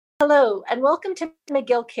Hello, and welcome to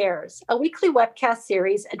McGill Cares, a weekly webcast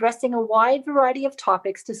series addressing a wide variety of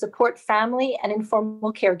topics to support family and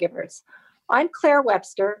informal caregivers. I'm Claire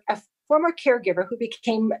Webster, a former caregiver who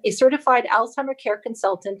became a certified Alzheimer care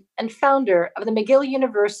consultant and founder of the McGill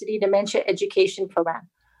University Dementia Education Program.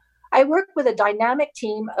 I work with a dynamic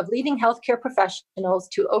team of leading healthcare professionals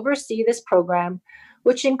to oversee this program,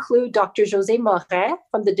 which include Dr. José Moret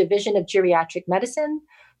from the Division of Geriatric Medicine,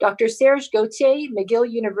 Dr. Serge Gauthier, McGill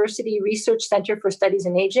University Research Center for Studies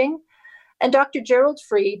in Aging, and Dr. Gerald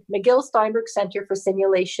Freed, McGill Steinberg Center for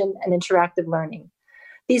Simulation and Interactive Learning.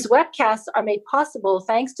 These webcasts are made possible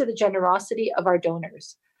thanks to the generosity of our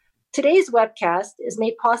donors. Today's webcast is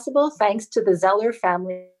made possible thanks to the Zeller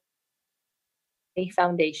Family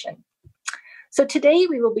Foundation. So today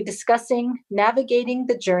we will be discussing navigating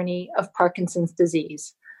the journey of Parkinson's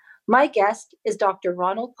disease. My guest is Dr.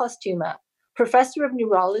 Ronald Postuma, Professor of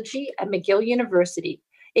Neurology at McGill University,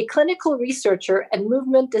 a clinical researcher and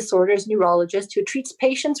movement disorders neurologist who treats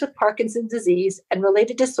patients with Parkinson's disease and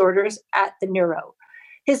related disorders at the Neuro.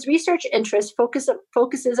 His research interest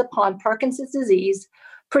focuses upon Parkinson's disease,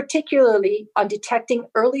 particularly on detecting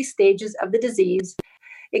early stages of the disease,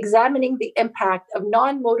 examining the impact of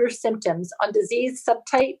non-motor symptoms on disease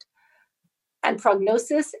subtype and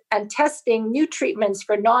prognosis, and testing new treatments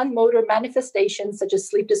for non-motor manifestations such as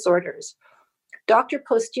sleep disorders. Dr.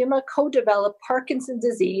 Postuma co-developed Parkinson's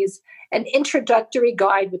Disease, an introductory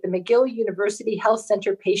guide with the McGill University Health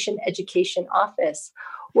Center Patient Education Office.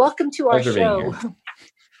 Welcome to our show.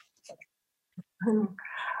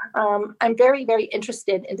 I'm very, very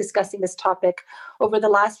interested in discussing this topic. Over the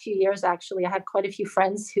last few years, actually, I had quite a few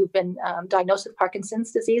friends who've been diagnosed with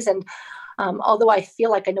Parkinson's disease. And although I feel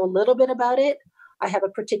like I know a little bit about it, I have a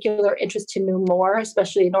particular interest to know more,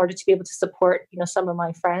 especially in order to be able to support, some of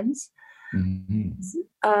my friends.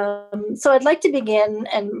 Mm-hmm. So I'd like to begin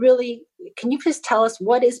and really, can you please tell us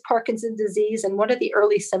what is Parkinson's disease and what are the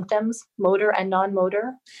early symptoms, motor and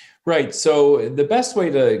non-motor? Right. So the best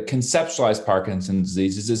way to conceptualize Parkinson's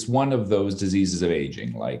disease is it's one of those diseases of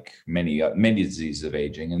aging, like many diseases of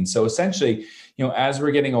aging. And so essentially, as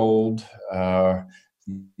we're getting old, our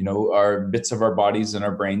bits of our bodies and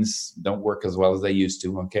our brains don't work as well as they used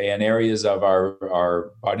to. Okay. And areas of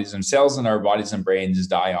our bodies and cells in our bodies and brains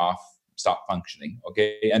die off, stop functioning.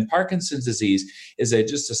 Okay. And Parkinson's disease is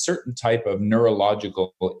just a certain type of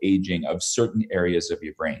neurological aging of certain areas of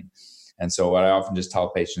your brain. And so what I often just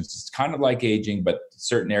tell patients, it's kind of like aging, but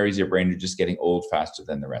certain areas of your brain are just getting old faster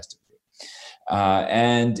than the rest of you.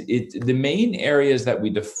 The main areas that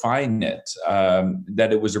we define it, that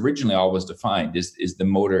it was originally always defined, is the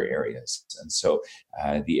motor areas. And so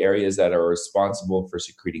the areas that are responsible for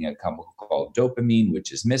secreting a chemical called dopamine,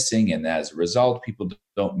 which is missing. And as a result, people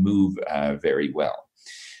don't move very well.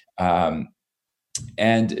 But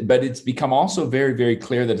it's become also very, very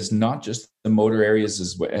clear that it's not just the motor areas,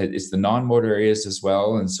 it's the non-motor areas as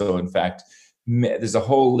well. And so, in fact, there's a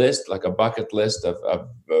whole list, like a bucket list of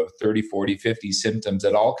 30, 40, 50 symptoms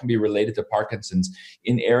that all can be related to Parkinson's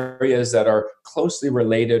in areas that are closely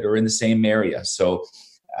related or in the same area. So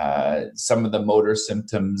some of the motor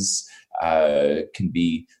symptoms can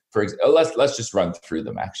be, let's just run through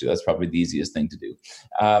them. Actually, that's probably the easiest thing to do.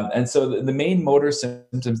 And so the main motor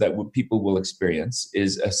symptoms that people will experience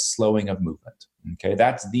is a slowing of movement. Okay,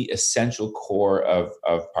 that's the essential core of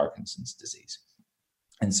Parkinson's disease.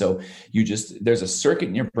 And so there's a circuit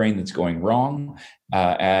in your brain that's going wrong,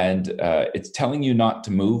 and it's telling you not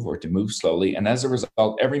to move or to move slowly. And as a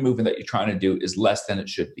result, every movement that you're trying to do is less than it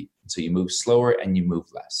should be. So you move slower and you move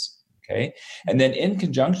less. Okay. And then in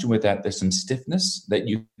conjunction with that, there's some stiffness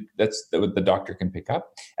that's what the doctor can pick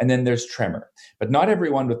up. And then there's tremor. But not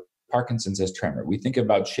everyone with Parkinson's has tremor. We think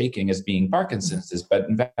about shaking as being Parkinson's, but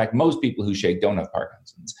in fact, most people who shake don't have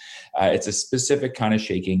Parkinson's. It's a specific kind of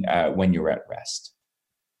shaking when you're at rest.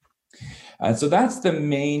 So that's the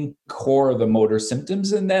main core of the motor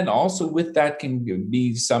symptoms. And then also with that can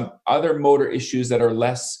be some other motor issues that are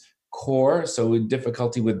less core. So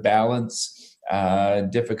difficulty with balance,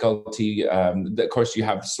 difficulty, of course, you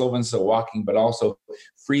have slowness of walking, but also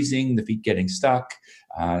freezing, the feet getting stuck,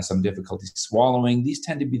 some difficulty swallowing. These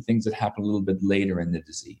tend to be things that happen a little bit later in the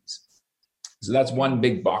disease. So that's one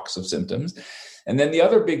big box of symptoms. And then the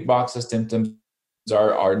other big box of symptoms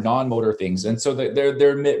are non-motor things. And so there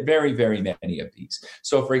are very, very many of these.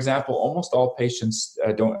 So for example, almost all patients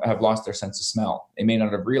don't have lost their sense of smell. They may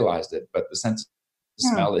not have realized it, but the sense of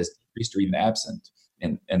smell is decreased or even absent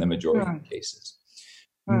in the majority of cases.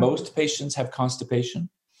 Most patients have constipation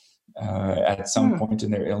at some point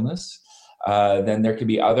in their illness. Then there can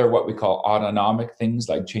be other what we call autonomic things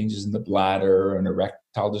like changes in the bladder and erectile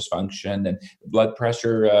dysfunction, and blood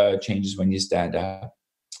pressure changes when you stand up.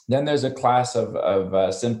 Then there's a class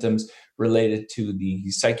of symptoms related to the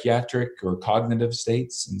psychiatric or cognitive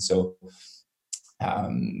states. And so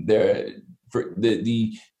for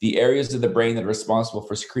the areas of the brain that are responsible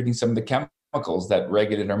for secreting some of the chemicals that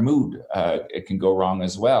regulate our mood, it can go wrong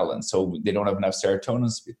as well. And so they don't have enough serotonin.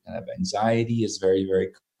 So we can have anxiety is very,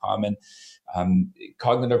 very common.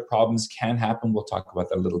 Cognitive problems can happen. We'll talk about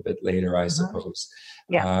that a little bit later, I suppose.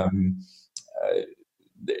 Yeah.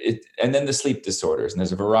 And then the sleep disorders, and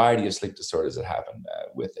there's a variety of sleep disorders that happen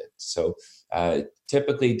with it. So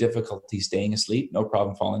typically difficulty staying asleep, no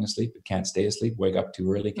problem falling asleep, but can't stay asleep, wake up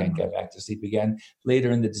too early, can't get back to sleep again.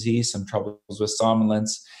 Later in the disease, some troubles with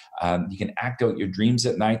somnolence. You can act out your dreams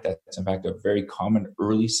at night. That's in fact a very common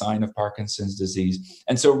early sign of Parkinson's disease.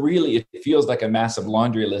 And so really it feels like a massive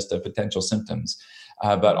laundry list of potential symptoms.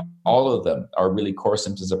 But all of them are really core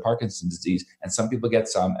symptoms of Parkinson's disease. And some people get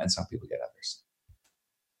some and some people get others.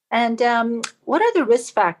 And what are the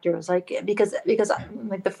risk factors? Like because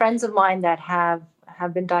like the friends of mine that have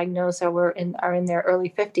been diagnosed or are in their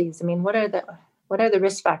early 50s. I mean, what are the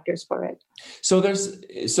risk factors for it? So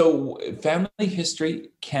family history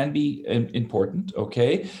can be important.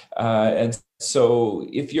 Okay, and so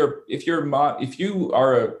if your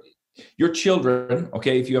children,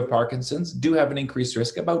 okay, if you have Parkinson's, do have an increased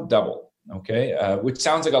risk, about double. Okay, which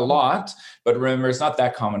sounds like a lot, but remember, it's not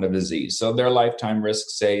that common of a disease. So their lifetime risk,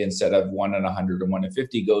 say, instead of 1 in 100 or 1 in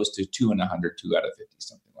 50, goes to 2 in 100, 2 out of 50,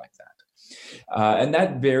 something like that. And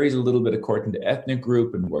that varies a little bit according to ethnic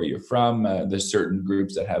group and where you're from. There's certain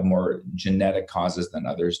groups that have more genetic causes than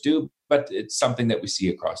others do, but it's something that we see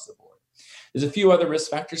across the board. There's a few other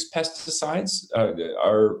risk factors. Pesticides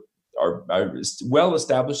are well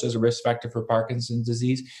established as a risk factor for Parkinson's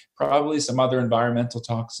disease. Probably some other environmental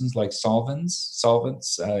toxins like solvents,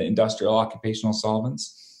 industrial occupational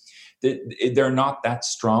solvents. They're not that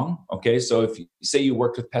strong. Okay, so if you say you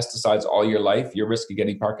worked with pesticides all your life, your risk of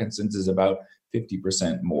getting Parkinson's is about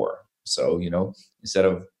 50% more. So, instead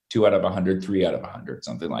of 2 out of 100, 3 out of 100,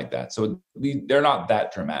 something like that. So they're not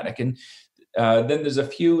that dramatic. And then there's a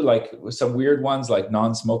few, like some weird ones, like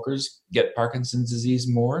non-smokers get Parkinson's disease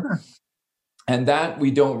more. And that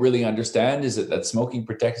we don't really understand. Is it that smoking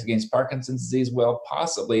protects against Parkinson's disease? Well,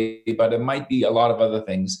 possibly, but it might be a lot of other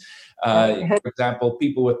things. For example,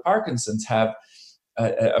 people with Parkinson's have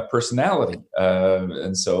a personality.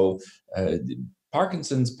 And so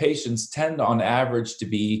Parkinson's patients tend on average to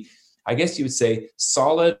be, I guess you would say,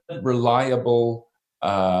 solid, reliable,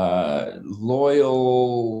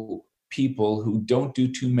 loyal people who don't do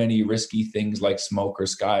too many risky things like smoke or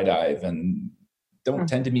skydive, and don't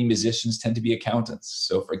tend to be musicians, tend to be accountants.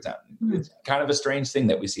 So for example, it's kind of a strange thing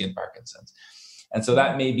that we see in Parkinson's. And so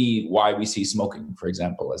that may be why we see smoking, for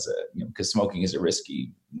example, as because smoking is a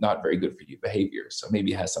risky, not very good for you behavior. So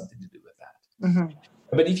maybe it has something to do with that. Mm-hmm.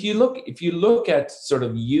 But if you look at sort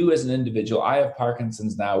of you as an individual, I have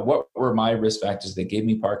Parkinson's now. What were my risk factors that gave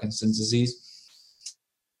me Parkinson's disease?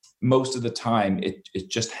 Most of the time, it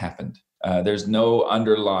just happened. There's no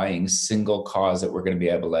underlying single cause that we're going to be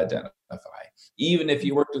able to identify. Even if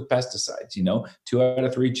you worked with pesticides, 2 out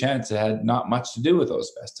of 3 chance it had not much to do with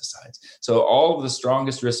those pesticides. So all of the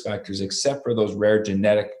strongest risk factors, except for those rare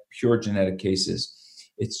pure genetic cases,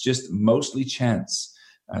 it's just mostly chance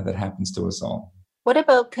that happens to us all. What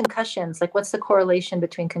about concussions? Like, what's the correlation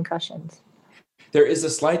between concussions? There is a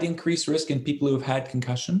slight increased risk in people who have had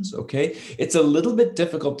concussions, okay? It's a little bit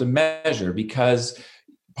difficult to measure because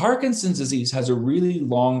Parkinson's disease has a really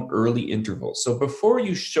long early interval. So before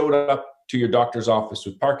you showed up to your doctor's office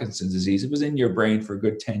with Parkinson's disease, it was in your brain for a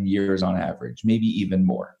good 10 years on average, maybe even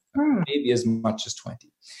more, maybe as much as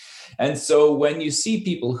 20. And so when you see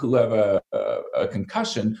people who have a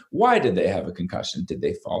concussion, why did they have a concussion? Did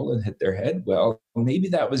they fall and hit their head? Well, maybe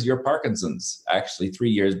that was your Parkinson's actually 3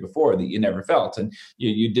 years before that you never felt. And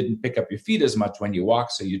you didn't pick up your feet as much when you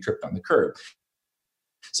walked, so you tripped on the curb.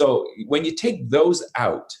 So when you take those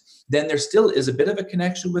out, then there still is a bit of a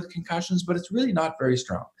connection with concussions, but it's really not very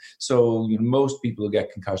strong. So most people who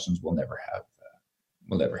get concussions will never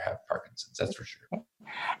have Parkinson's. That's for sure.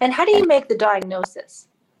 And how do you make the diagnosis?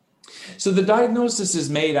 So the diagnosis is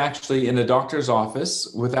made actually in a doctor's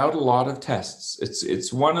office without a lot of tests.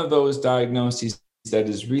 It's one of those diagnoses that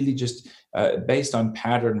is really just based on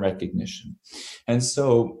pattern recognition. And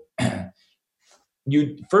so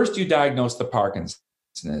you diagnose the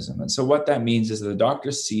Parkinsonism. And so what that means is that the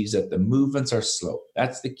doctor sees that the movements are slow.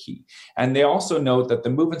 That's the key. And they also note that the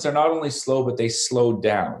movements are not only slow, but they slow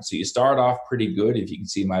down. So you start off pretty good, if you can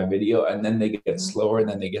see my video, and then they get slower and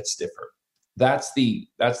then they get stiffer. That's the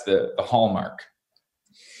hallmark.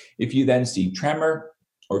 If you then see tremor,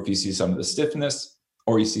 or if you see some of the stiffness,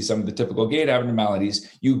 or you see some of the typical gait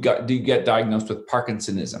abnormalities, you get diagnosed with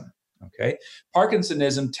Parkinsonism. Okay,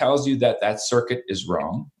 Parkinsonism tells you that that circuit is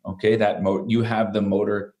wrong. Okay, that you have the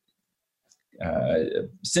motor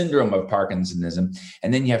syndrome of Parkinsonism,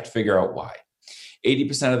 and then you have to figure out why.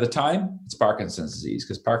 80% of the time, it's Parkinson's disease,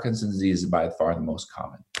 because Parkinson's disease is by far the most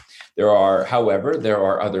common. However, there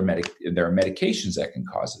are medications that can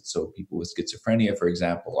cause it. So people with schizophrenia, for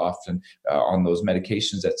example, often on those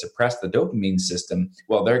medications that suppress the dopamine system,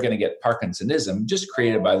 well, they're going to get Parkinsonism just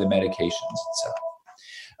created by the medications itself.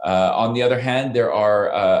 On the other hand, there are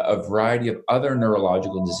a variety of other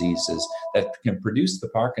neurological diseases that can produce the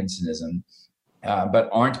Parkinsonism, but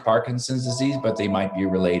aren't Parkinson's disease, but they might be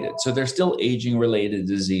related. So they're still aging-related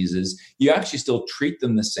diseases. You actually still treat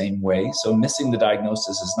them the same way. So missing the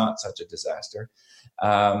diagnosis is not such a disaster.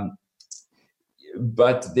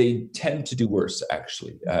 But they tend to do worse,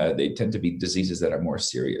 actually. They tend to be diseases that are more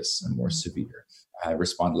serious and more severe.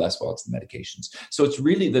 Respond less well to the medications. So it's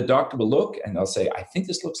really the doctor will look and they'll say, I think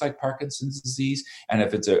this looks like Parkinson's disease. And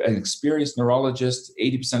if it's an experienced neurologist,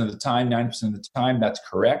 80% of the time, 90% of the time, that's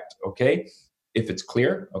correct. Okay. If it's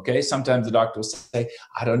clear, okay. Sometimes the doctor will say,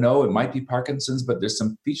 I don't know, it might be Parkinson's, but there's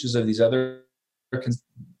some features of these other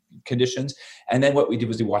conditions. And then what we do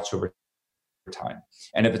is we watch over time.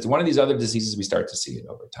 And if it's one of these other diseases, we start to see it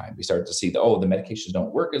over time. We start to see the medications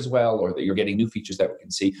don't work as well, or that you're getting new features that we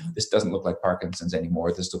can see. This doesn't look like Parkinson's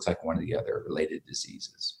anymore. This looks like one of the other related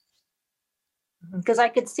diseases. Because I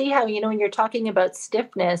could see how, when you're talking about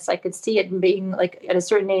stiffness, I could see it being like at a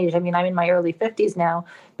certain age. I mean, I'm in my early 50s now,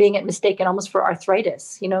 being mistaken almost for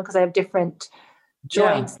arthritis, because I have different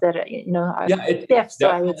joints that are stiff. So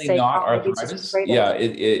I would say not arthritis.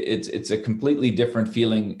 It's a completely different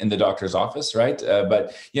feeling in the doctor's office, right?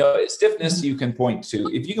 But stiffness, you can point to.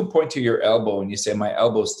 If you can point to your elbow and you say my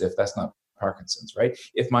elbow's stiff, that's not Parkinson's, right?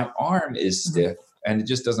 If my arm is stiff and it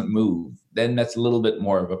just doesn't move, then that's a little bit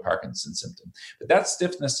more of a Parkinson's symptom. But that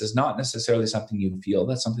stiffness is not necessarily something you feel.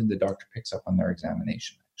 That's something the doctor picks up on their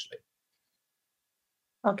examination, actually.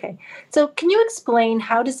 Okay. So can you explain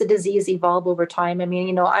how does the disease evolve over time? I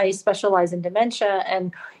mean, I specialize in dementia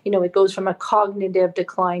and, it goes from a cognitive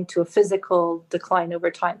decline to a physical decline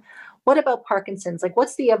over time. What about Parkinson's? Like,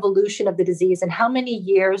 what's the evolution of the disease and how many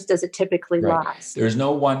years does it typically last? There's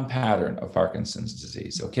no one pattern of Parkinson's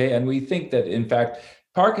disease, okay? And we think that, in fact,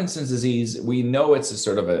 Parkinson's disease, we know it's a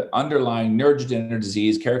sort of an underlying neurodegenerative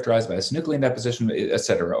disease characterized by a synuclein deposition, et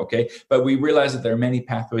cetera, okay? But we realize that there are many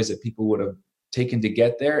pathways that people would have taken to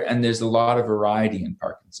get there, and there's a lot of variety in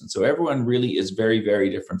Parkinson's. So everyone really is very, very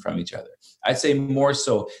different from each other. I'd say more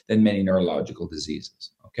so than many neurological diseases.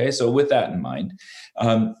 Okay, so with that in mind,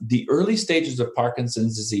 the early stages of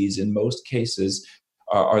Parkinson's disease in most cases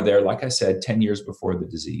are there, like I said, 10 years before the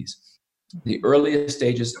disease. The earliest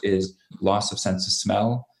stages is loss of sense of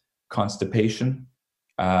smell, constipation.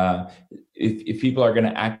 If people are going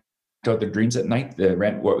to act out their dreams at night,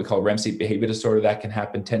 what we call REM sleep behavior disorder, that can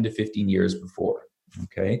happen 10 to 15 years before.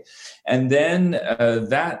 Okay, and then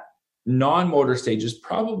that non-motor stage is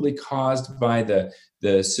probably caused by the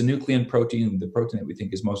synuclein protein, the protein that we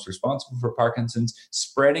think is most responsible for Parkinson's,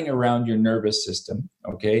 spreading around your nervous system,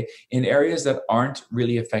 okay, in areas that aren't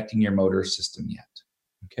really affecting your motor system yet.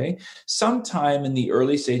 Okay, sometime in the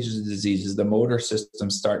early stages of diseases, the motor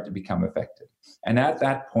systems start to become affected. And at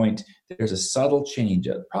that point, there's a subtle change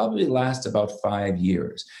that probably lasts about 5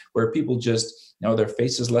 years, where people just, their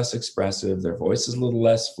face is less expressive, their voice is a little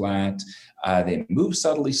less flat, they move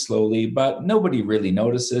subtly, slowly, but nobody really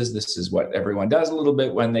notices. This is what everyone does a little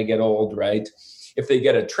bit when they get old, right? If they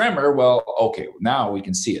get a tremor, well, okay, now we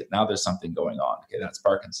can see it. Now there's something going on. Okay, that's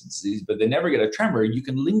Parkinson's disease, but they never get a tremor. You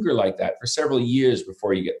can linger like that for several years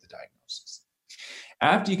before you get the diagnosis.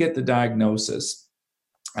 After you get the diagnosis,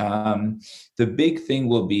 the big thing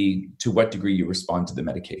will be to what degree you respond to the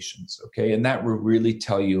medications, okay? And that will really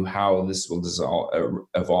tell you how this will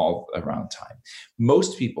evolve around time.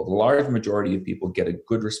 Most people, the large majority of people, get a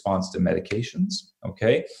good response to medications,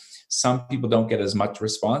 okay? Some people don't get as much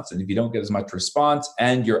response, and if you don't get as much response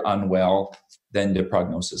and you're unwell, then the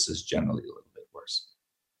prognosis is generally a little bit worse.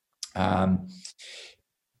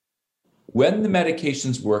 When the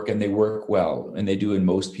medications work, and they work well, and they do in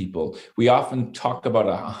most people, we often talk about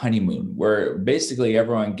a honeymoon where basically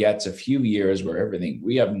everyone gets a few years where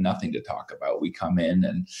we have nothing to talk about. We come in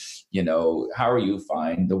and, how are you?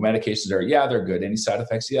 Fine. The medications are, they're good. Any side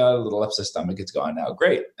effects? A little upset stomach, it's gone now.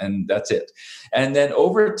 Great. And that's it. And then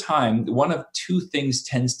over time, one of two things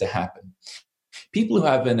tends to happen. People who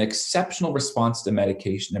have an exceptional response to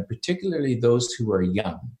medication, and particularly those who are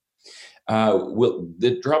young,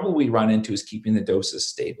 the trouble we run into is keeping the doses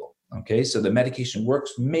stable. Okay, so the medication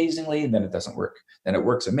works amazingly, and then it doesn't work. Then it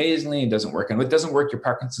works amazingly and doesn't work. And when it doesn't work, your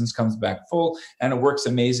Parkinson's comes back full, and it works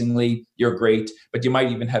amazingly. You're great, but you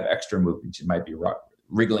might even have extra movements. You might be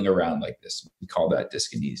wriggling around like this. We call that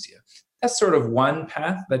dyskinesia. That's sort of one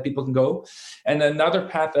path that people can go. And another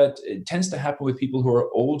path that tends to happen with people who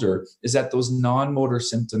are older is that those non-motor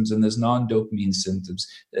symptoms and those non-dopamine symptoms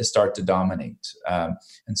start to dominate. And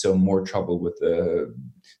so more trouble with the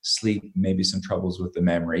sleep, maybe some troubles with the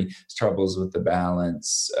memory, troubles with the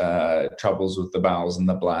balance, troubles with the bowels and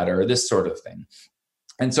the bladder, this sort of thing.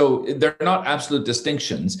 And so they're not absolute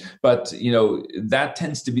distinctions, but that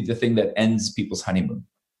tends to be the thing that ends people's honeymoon.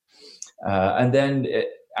 And then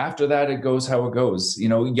after that, it goes how it goes.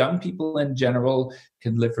 Young people in general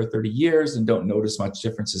can live for 30 years and don't notice much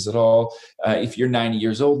differences at all. If you're 90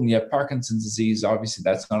 years old and you have Parkinson's disease, obviously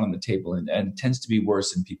that's not on the table, and it tends to be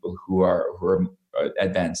worse in people who are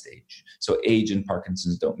advanced age. So age and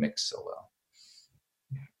Parkinson's don't mix so well.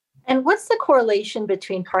 And what's the correlation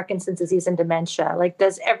between Parkinson's disease and dementia? Like,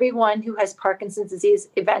 does everyone who has Parkinson's disease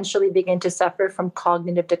eventually begin to suffer from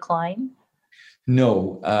cognitive decline?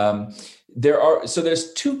 No.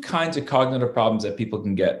 There's two kinds of cognitive problems that people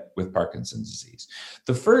can get with Parkinson's disease.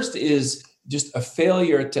 The first is just a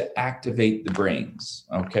failure to activate the brains.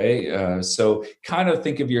 Okay. So kind of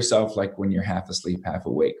think of yourself like when you're half asleep, half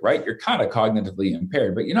awake, right? You're kind of cognitively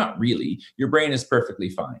impaired, but you're not really. Your brain is perfectly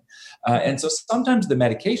fine. And so sometimes the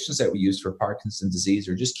medications that we use for Parkinson's disease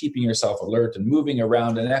are just keeping yourself alert and moving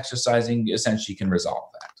around and exercising essentially can resolve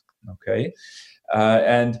that. Okay.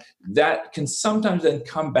 And that can sometimes then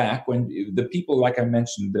come back when the people, like I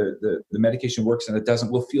mentioned, the medication works and it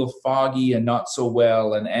doesn't, will feel foggy and not so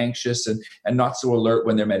well and anxious and not so alert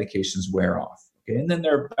when their medications wear off. Okay. And then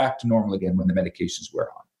they're back to normal again when the medications wear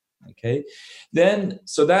on. Okay.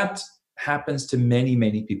 So that happens to many,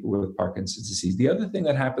 many people with Parkinson's disease. The other thing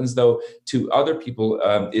that happens, though, to other people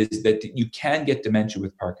is that you can get dementia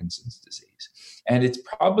with Parkinson's disease. And it's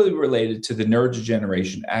probably related to the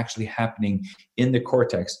neurodegeneration actually happening in the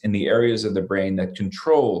cortex, in the areas of the brain that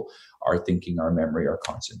control our thinking, our memory, our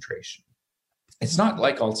concentration. It's not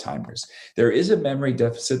like Alzheimer's. There is a memory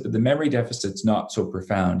deficit, but the memory deficit's not so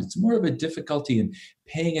profound. It's more of a difficulty in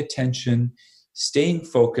paying attention, staying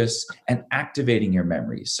focused, and activating your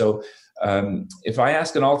memory. So if I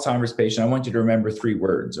ask an Alzheimer's patient, I want you to remember 3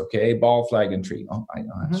 words, okay? Ball, flag, and tree. Oh, I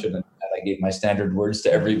know, I shouldn't have. I gave my standard words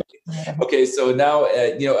to everybody. Okay, so now,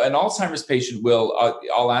 an Alzheimer's patient will,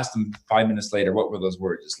 I'll ask them 5 minutes later, what were those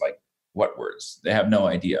words? It's like, what words? They have no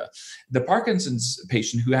idea. The Parkinson's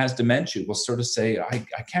patient who has dementia will sort of say, I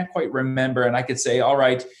can't quite remember. And I could say, all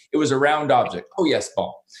right, it was a round object. Oh, yes,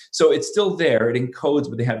 ball. So it's still there. It encodes,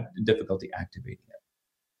 but they have difficulty activating it.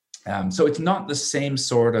 So it's not the same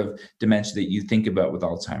sort of dementia that you think about with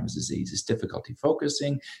Alzheimer's disease. It's difficulty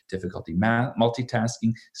focusing, difficulty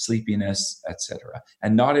multitasking, sleepiness, etc.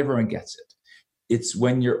 And not everyone gets it. It's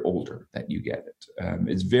when you're older that you get it.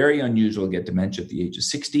 It's very unusual to get dementia at the age of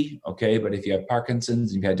 60, okay? But if you have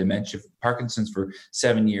Parkinson's, and you've had Parkinson's for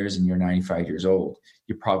 7 years and you're 95 years old,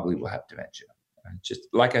 you probably will have dementia. Just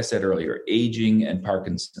like I said earlier, aging and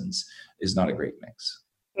Parkinson's is not a great mix.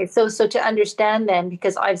 Okay, so to understand then,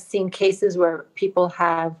 because I've seen cases where people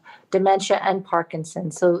have dementia and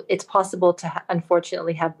Parkinson's, so it's possible to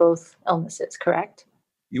unfortunately have both illnesses, correct?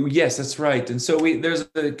 Yes, that's right. And so there's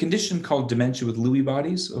a condition called dementia with Lewy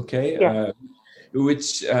bodies, okay, Yeah.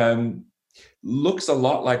 Which looks a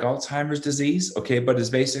lot like Alzheimer's disease, okay, but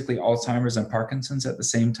is basically Alzheimer's and Parkinson's at the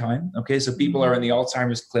same time, okay? So people are in the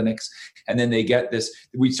Alzheimer's clinics, and then they get this,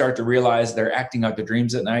 we start to realize they're acting out their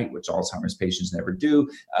dreams at night, which Alzheimer's patients never do.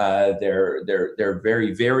 They're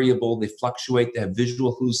very variable, they fluctuate, they have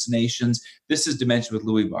visual hallucinations. This is dementia with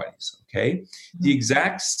Lewy bodies, okay? The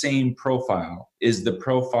exact same profile is the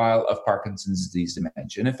profile of Parkinson's disease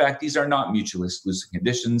dementia. And in fact, these are not mutually exclusive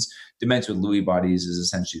conditions. Dementia with Lewy bodies is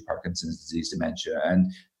essentially Parkinson's disease dementia,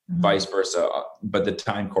 and vice versa, but the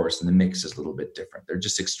time course and the mix is a little bit different. They're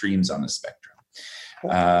just extremes on the spectrum.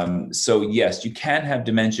 So yes, you can have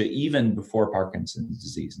dementia even before Parkinson's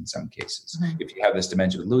disease in some cases. If you have this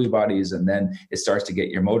dementia with Lewy bodies, and then it starts to get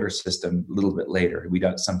your motor system a little bit later. We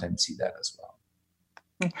don't sometimes see that as well.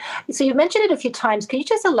 So you mentioned it a few times. Can you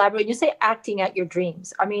just elaborate? You say acting out your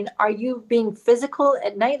dreams. I mean, are you being physical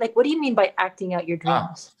at night? Like, what do you mean by acting out your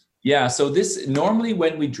dreams? Yeah, so this normally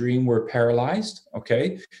when we dream, we're paralyzed,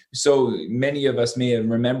 okay? So many of us may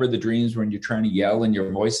remember the dreams when you're trying to yell and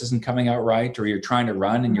your voice isn't coming out right, or you're trying to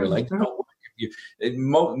run and your legs don't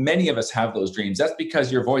work. Many of us have those dreams. That's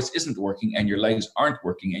because your voice isn't working and your legs aren't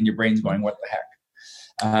working and your brain's going, what the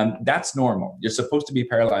heck? That's normal. You're supposed to be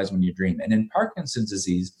paralyzed when you dream. And in Parkinson's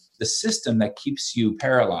disease, the system that keeps you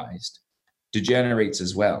paralyzed degenerates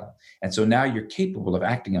as well. And so now you're capable of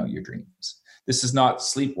acting out your dreams. This is not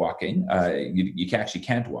sleepwalking. You actually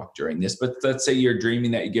can't walk during this, but let's say you're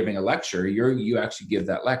dreaming that you're giving a lecture, you actually give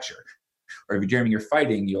that lecture. Or if you're dreaming you're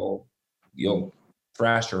fighting, you'll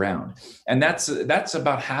thrash around. And that's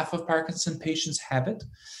about half of Parkinson patients have it.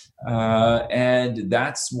 And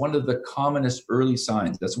that's one of the commonest early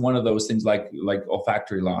signs. That's one of those things like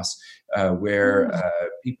olfactory loss, where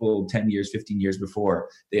people 10 years, 15 years before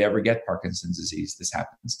they ever get Parkinson's disease, this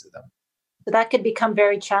happens to them. So that could become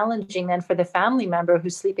very challenging then for the family member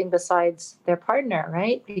who's sleeping besides their partner,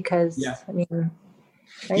 right? Because, I mean...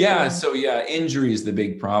 Right? Yeah. So injury is the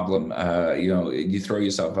big problem. You throw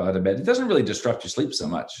yourself out of bed. It doesn't really disrupt your sleep so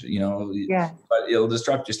much, but it'll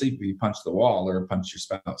disrupt your sleep if you punch the wall or punch your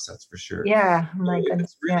spouse. That's for sure. Yeah. My goodness. If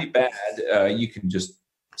it's really bad, you can just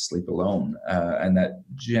sleep alone, and that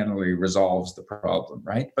generally resolves the problem,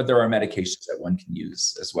 right? But there are medications that one can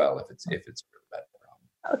use as well if it's really bad.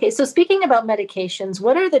 Okay, so speaking about medications,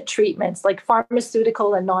 what are the treatments, like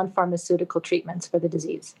pharmaceutical and non-pharmaceutical treatments for the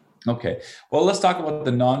disease? Okay, well, let's talk about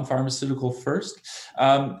the non-pharmaceutical first.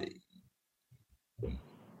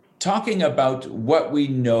 Talking about what we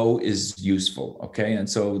know is useful, okay? And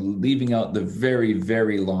so leaving out the very,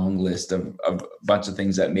 very long list of a bunch of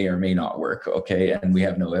things that may or may not work, okay? And we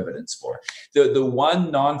have no evidence for. The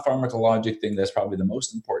one non-pharmacologic thing that's probably the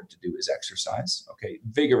most important to do is exercise, okay?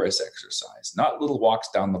 Vigorous exercise, not little walks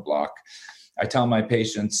down the block. I tell my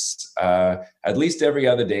patients at least every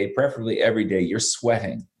other day, preferably every day, you're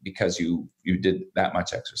sweating because you did that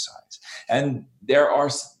much exercise. And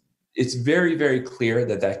it's very, very clear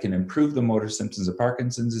that can improve the motor symptoms of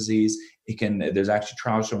Parkinson's disease. There's actually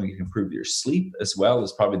trials showing it can improve your sleep as well.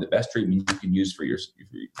 It's probably the best treatment you can use for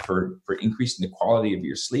increasing the quality of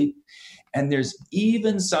your sleep. And there's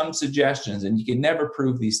even some suggestions, and you can never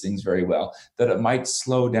prove these things very well, that it might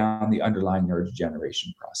slow down the underlying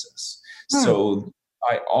neurodegeneration process. So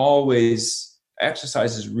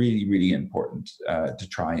exercise is really, really important to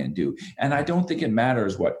try and do. And I don't think it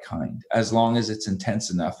matters what kind, as long as it's intense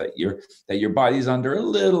enough that your body's under a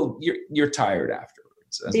little, you're tired afterwards.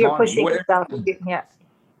 So you're pushing yourself. Yeah.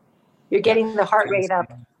 You're getting the heart rate up.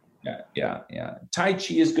 Yeah. Tai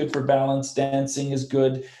Chi is good for balance. Dancing is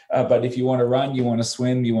good. But if you want to run, you want to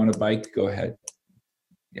swim, you want to bike, go ahead.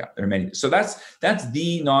 Yeah, there are many. So that's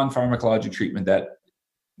the non-pharmacologic treatment that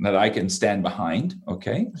I can stand behind,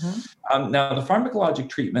 okay? Mm-hmm. Now, the pharmacologic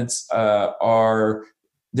treatments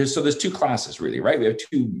there's two classes, really, right? We have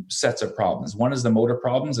two sets of problems. One is the motor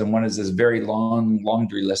problems, and one is this very long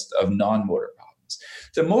laundry list of non-motor problems.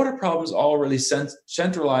 The motor problems all really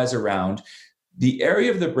centralize around the area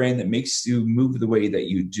of the brain that makes you move the way that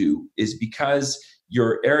you do is because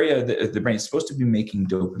your area of the brain is supposed to be making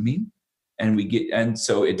dopamine. And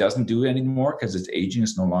so it doesn't do it anymore because it's aging,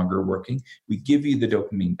 it's no longer working. We give you the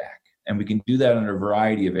dopamine back, and we can do that in a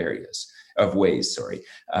variety of ways.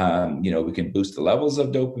 We can boost the levels of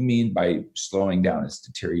dopamine by slowing down its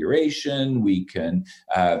deterioration. We can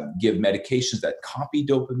give medications that copy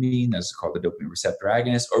dopamine, that's called the dopamine receptor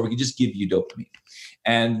agonist, or we can just give you dopamine.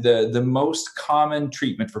 And the most common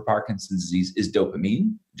treatment for Parkinson's disease is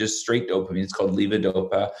dopamine, just straight dopamine. It's called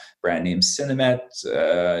levodopa, brand name Sinemet.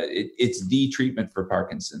 It's the treatment for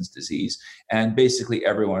Parkinson's disease. And basically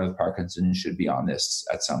everyone with Parkinson's should be on this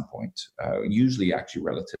at some point, usually actually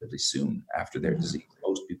relatively soon after their disease.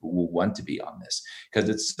 Most people will want to be on this because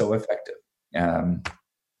it's so effective.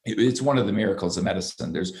 It's one of the miracles of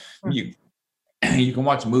medicine. You can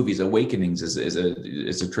watch movies. Awakenings is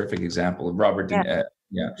a terrific example of Robert De Niro.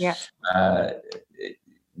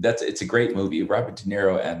 It's a great movie. Robert De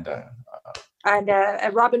Niro and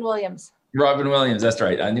Robin Williams. Robin Williams, that's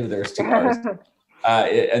right. I knew there was two artists.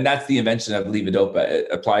 And that's the invention of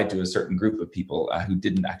levodopa applied to a certain group of people who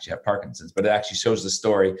didn't actually have Parkinson's, but it actually shows the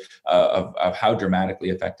story of how dramatically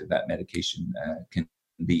effective that medication can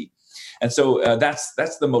be. And so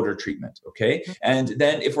that's the motor treatment, okay? And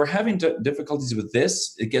then if we're having difficulties with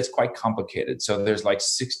this, it gets quite complicated. So there's like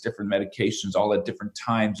 6 different medications all at different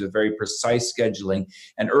times with very precise scheduling.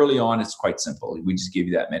 And early on, it's quite simple. We just give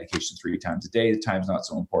you that medication 3 times a day. The time's not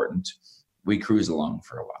so important. We cruise along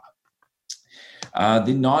for a while.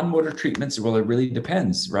 The non-motor treatments, well, it really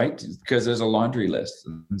depends, right? Because there's a laundry list.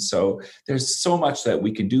 And so there's so much that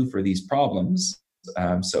we can do for these problems.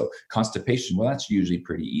 So constipation, well, that's usually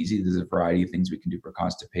pretty easy. There's a variety of things we can do for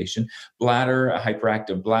constipation. Bladder, a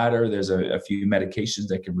hyperactive bladder, there's a few medications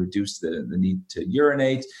that can reduce the need to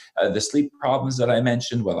urinate. The sleep problems that I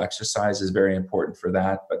mentioned, well, exercise is very important for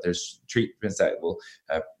that, but there's treatments that will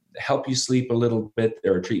help you sleep a little bit.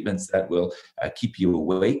 There are treatments that will keep you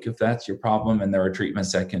awake if that's your problem, and there are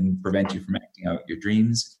treatments that can prevent you from acting out your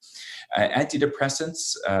dreams.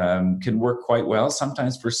 Antidepressants can work quite well,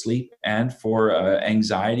 sometimes for sleep and for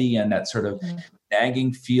anxiety and that sort of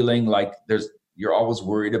nagging feeling like you're always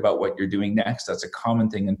worried about what you're doing next. That's a common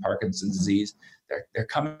thing in Parkinson's disease. They're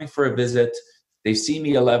coming for a visit. They've seen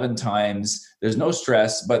me 11 times. There's no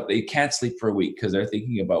stress, but they can't sleep for a week because they're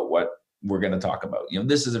thinking about what we're going to talk about.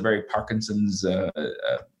 This is a very Parkinson's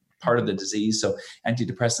part of the disease. So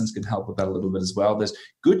antidepressants can help with that a little bit as well. There's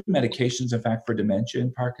good medications, in fact, for dementia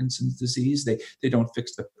and Parkinson's disease. They don't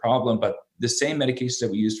fix the problem, but the same medications that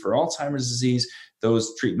we use for Alzheimer's disease,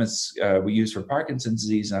 those treatments we use for Parkinson's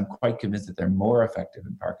disease, and I'm quite convinced that they're more effective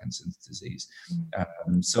in Parkinson's disease.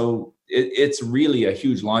 So it's really a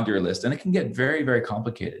huge laundry list, and it can get very, very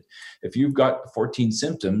complicated. If you've got 14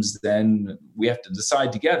 symptoms, then we have to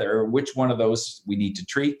decide together which one of those we need to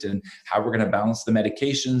treat and how we're going to balance the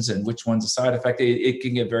medications and which one's a side effect. It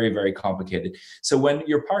can get very, very complicated. So when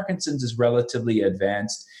your Parkinson's is relatively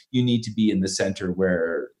advanced, you need to be in the center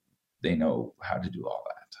where they know how to do all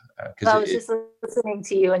that. I was just listening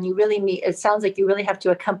to you, and it sounds like you really have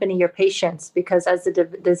to accompany your patients, because as the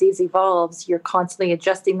disease evolves, you're constantly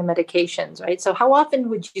adjusting the medications, right? So how often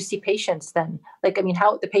would you see patients then?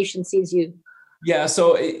 How the patient sees you? Yeah,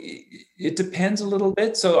 so it depends a little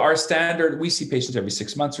bit. So our standard, we see patients every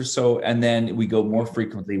 6 months or so, and then we go more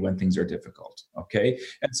frequently when things are difficult, okay?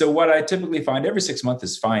 And so what I typically find every 6 months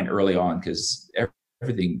is fine early on, because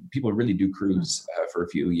people really do cruise for a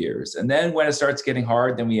few years. And then when it starts getting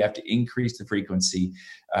hard, then we have to increase the frequency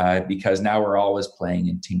because now we're always playing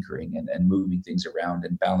and tinkering and moving things around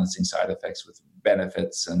and balancing side effects with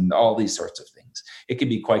benefits and all these sorts of things. It can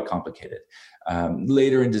be quite complicated.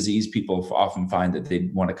 Later in disease, people often find that they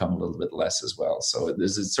want to come a little bit less as well. So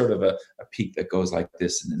there's a sort of a peak that goes like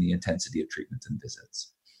this, and then the intensity of treatment and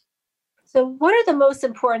visits. So what are the most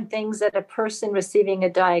important things that a person receiving a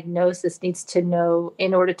diagnosis needs to know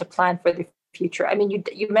in order to plan for the future? I mean,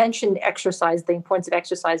 you mentioned exercise, the importance of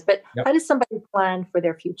exercise, but How does somebody plan for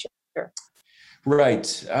their future?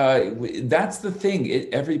 Right. That's the thing.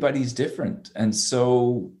 Everybody's different. And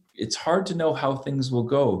so it's hard to know how things will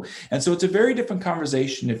go. And so it's a very different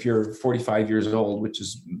conversation if you're 45 years old, which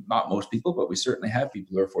is not most people, but we certainly have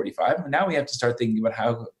people who are 45. And now we have to start thinking about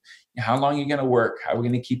how long you're going to work, how we're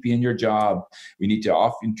going to keep you in your job. We need to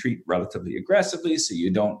often treat relatively aggressively so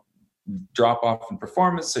you don't drop off in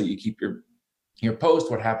performance, so you keep your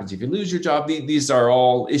post. What happens if you lose your job? These are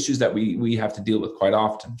all issues that we have to deal with quite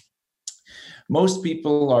often. Most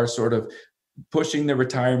people are sort of pushing the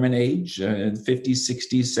retirement age, 50s,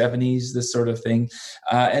 60s, 70s, this sort of thing.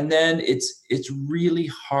 And then it's really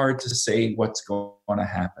hard to say what's going to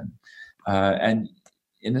happen. And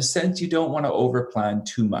in a sense, you don't want to overplan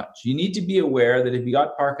too much. You need to be aware that if you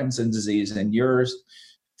got Parkinson's disease and you're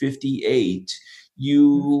 58,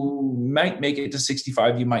 you might make it to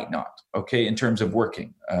 65, you might not, okay, in terms of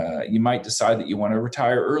working. You might decide that you want to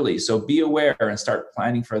retire early. So be aware and start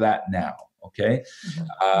planning for that now, okay?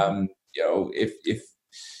 If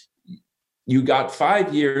you got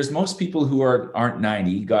 5 years, most people who aren't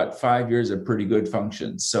 90 got 5 years of pretty good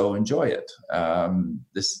function. So enjoy it.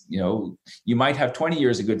 You might have 20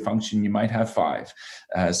 years of good function, you might have 5.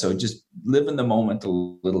 So just live in the moment a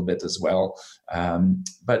little bit as well.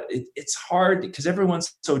 But it's hard because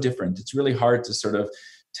everyone's so different. It's really hard to sort of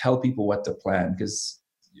tell people what to plan because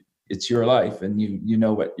it's your life and you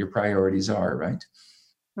know what your priorities are, right?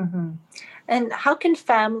 Mm-hmm. And how can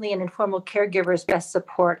family and informal caregivers best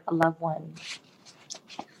support a loved one?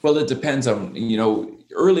 Well, it depends on,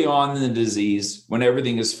 early on in the disease, when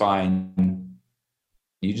everything is fine,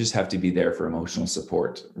 you just have to be there for emotional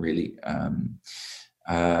support, really.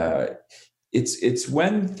 It's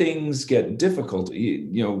when things get difficult,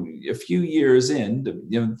 a few years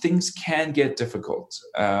in, things can get difficult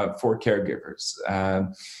for caregivers.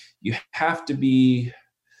 You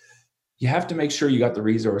have to make sure you got the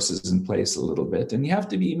resources in place a little bit, and you have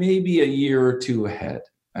to be maybe a year or two ahead.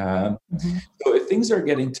 So if things are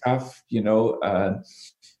getting tough, your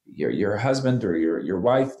husband or your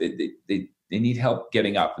wife, they need help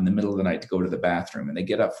getting up in the middle of the night to go to the bathroom, and they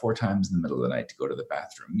get up 4 times in the middle of the night to go to the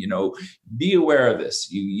bathroom. Be aware of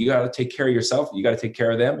this. You got to take care of yourself. You got to take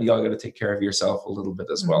care of them. You all got to take care of yourself a little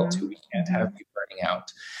bit as well too. We can't have you burning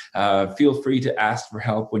out. Feel free to ask for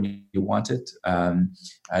help when you want it.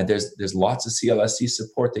 There's lots of CLSC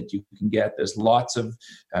support that you can get. There's lots of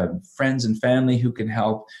friends and family who can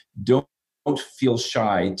help. Don't feel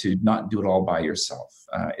shy to not do it all by yourself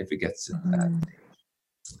if it gets to that stage.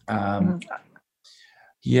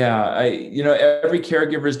 Yeah, every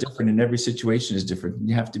caregiver is different and every situation is different.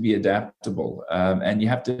 You have to be adaptable, and you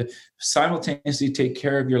have to simultaneously take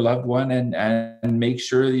care of your loved one and make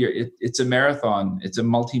sure that it's a marathon. It's a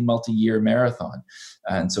multi-year marathon.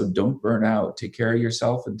 And so don't burn out. Take care of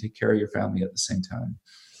yourself and take care of your family at the same time.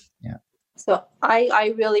 Yeah. So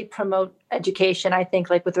I really promote education. I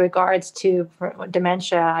think, like with regards to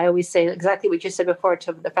dementia, I always say exactly what you said before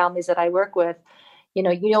to the families that I work with.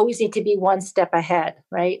 You always need to be one step ahead,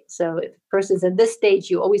 right? So if a person's in this stage,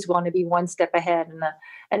 you always want to be one step ahead.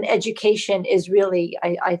 And education is really,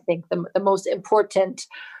 I think, the most important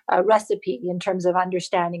recipe in terms of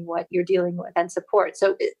understanding what you're dealing with and support.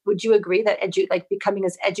 So would you agree that like becoming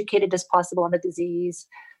as educated as possible on the disease,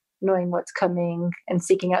 knowing what's coming and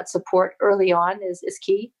seeking out support early on is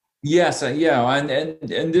key? Yes, yeah,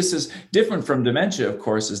 and this is different from dementia, of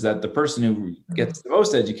course, is that the person who gets the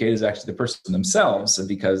most educated is actually the person themselves,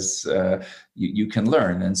 because you can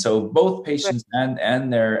learn, and so both Right. patients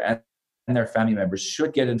and their family members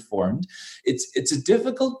should get informed. It's a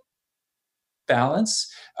difficult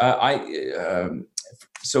balance.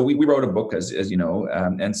 So we wrote a book, as you know,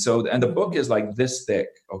 and the book is like this thick,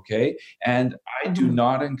 okay? And I do Mhm.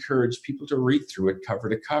 not encourage people to read through it cover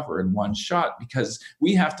to cover in one shot, because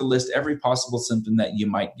we have to list every possible symptom that you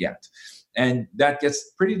might get. And that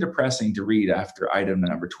gets pretty depressing to read after item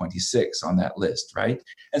number 26 on that list, right?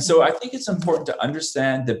 And so I think it's important to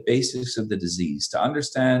understand the basics of the disease, to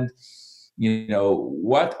understand,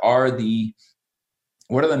 what are the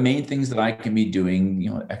main things that I can be doing,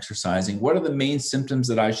 exercising? What are the main symptoms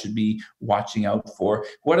that I should be watching out for?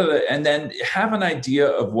 And then have an idea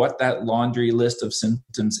of what that laundry list of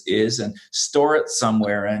symptoms is and store it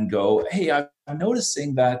somewhere and go, hey, I'm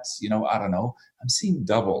noticing that, I don't know, I'm seeing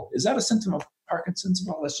double. Is that a symptom of Parkinson's?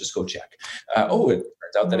 Well, let's just go check. It turns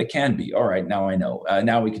out that it can be. All right, now I know.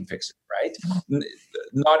 Now we can fix it, right?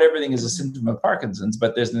 Not everything is a symptom of Parkinson's,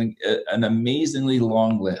 but there's an amazingly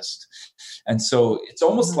long list. And so it's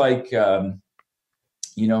almost like,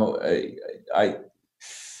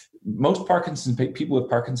 most people with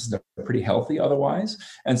Parkinson's are pretty healthy otherwise.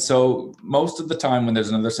 And so most of the time when there's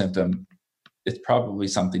another symptom, it's probably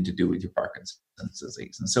something to do with your Parkinson's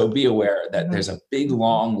disease. And so be aware that there's a big,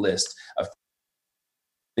 long list of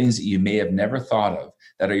things that you may have never thought of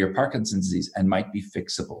that are your Parkinson's disease and might be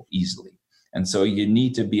fixable easily. And so you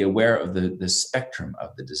need to be aware of the spectrum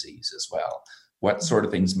of the disease as well. What sort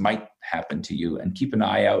of things might happen to you, and keep an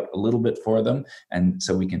eye out a little bit for them, and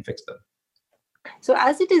so we can fix them. So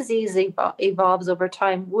as the disease evolves over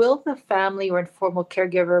time, will the family or informal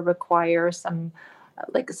caregiver require some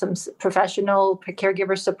professional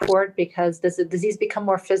caregiver support, because does the disease become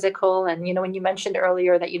more physical? And when you mentioned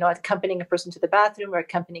earlier that accompanying a person to the bathroom or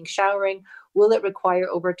accompanying showering, will it require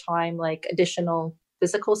over time like additional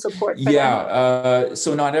physical support for them? Yeah,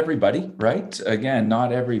 so not everybody, right? Again,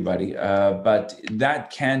 not everybody, but that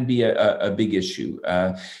can be a big issue.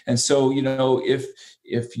 And so,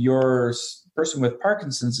 if your person with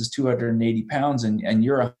Parkinson's is 280 pounds and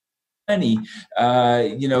you're a honey,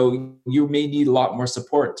 you may need a lot more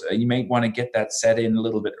support. You may want to get that set in a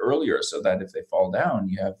little bit earlier, so that if they fall down,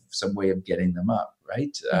 you have some way of getting them up,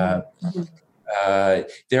 right?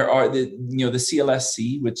 There are the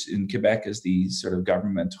CLSC, which in Quebec is the sort of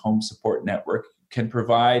government home support network, can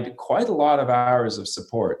provide quite a lot of hours of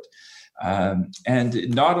support, and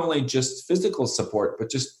not only just physical support, but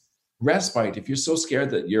just respite. If you're so scared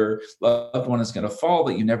that your loved one is going to fall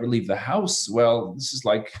that you never leave the house, well, it's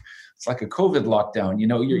like a COVID lockdown.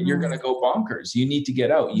 You're going to go bonkers. You need to get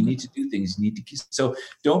out. You need to do things. So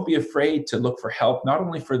don't be afraid to look for help, not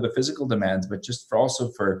only for the physical demands, but just also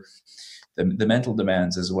for the mental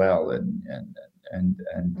demands as well,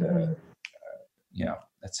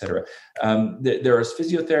 etc. There are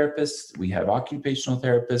physiotherapists, we have occupational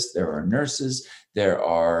therapists, there are nurses, there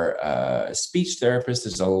are speech therapists.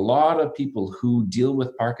 There's a lot of people who deal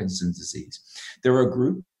with Parkinson's disease. There are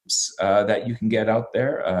groups that you can get out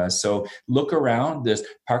there. So look around. There's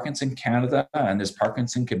Parkinson Canada and there's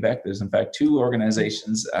Parkinson Quebec. There's in fact two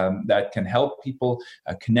organizations that can help people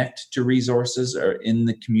connect to resources or in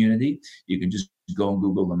the community. You can just go and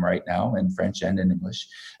Google them right now in French and in English.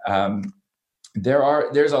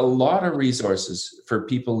 There's a lot of resources for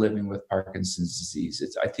people living with Parkinson's disease.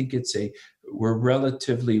 I think we're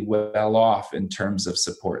relatively well off in terms of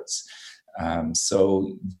supports.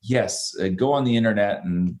 So yes, go on the internet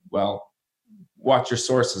and watch your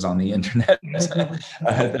sources on the internet.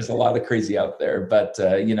 There's a lot of crazy out there, but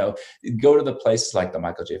go to the places like the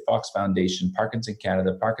Michael J. Fox Foundation, Parkinson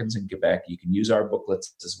Canada, Parkinson Quebec. You can use our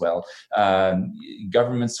booklets as well,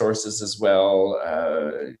 government sources as well.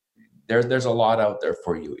 There's a lot out there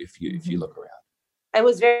for you if you look around. I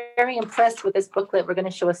was very, very impressed with this booklet. We're going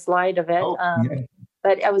to show a slide of it. Oh, yeah.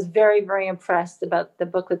 But I was very, very impressed about the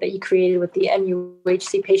booklet that you created with the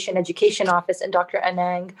MUHC Patient Education Office and Dr.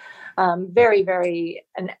 Anang. Very, very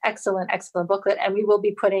an excellent, excellent booklet. And we will be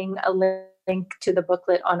putting a link to the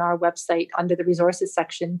booklet on our website under the resources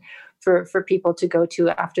section for people to go to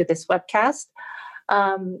after this webcast.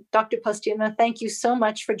 Dr. Postuma, thank you so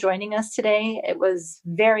much for joining us today. It was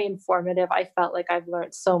very informative. I felt like I've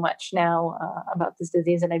learned so much now about this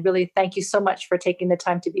disease, and I really thank you so much for taking the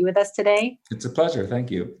time to be with us today. It's a pleasure. Thank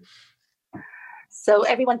you. So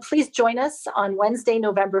everyone, please join us on Wednesday,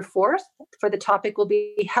 November 4th, for the topic will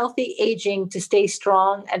be Healthy Aging to Stay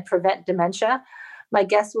Strong and Prevent Dementia. My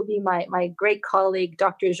guest will be my great colleague,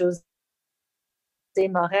 Dr. José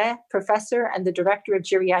Moret, professor and the director of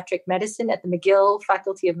geriatric medicine at the McGill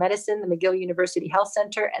Faculty of Medicine, the McGill University Health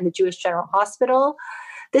Center, and the Jewish General Hospital.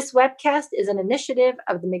 This webcast is an initiative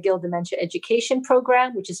of the McGill Dementia Education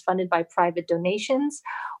Program, which is funded by private donations.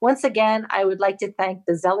 Once again, I would like to thank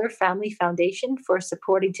the Zeller Family Foundation for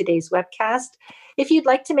supporting today's webcast. If you'd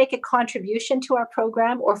like to make a contribution to our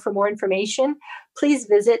program or for more information, please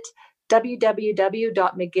visit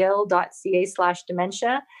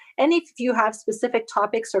www.mcgill.ca/dementia. And if you have specific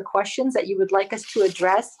topics or questions that you would like us to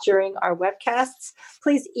address during our webcasts,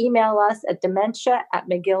 please email us at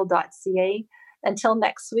dementia@mcgill.ca. Until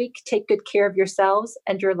next week, take good care of yourselves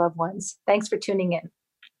and your loved ones. Thanks for tuning in.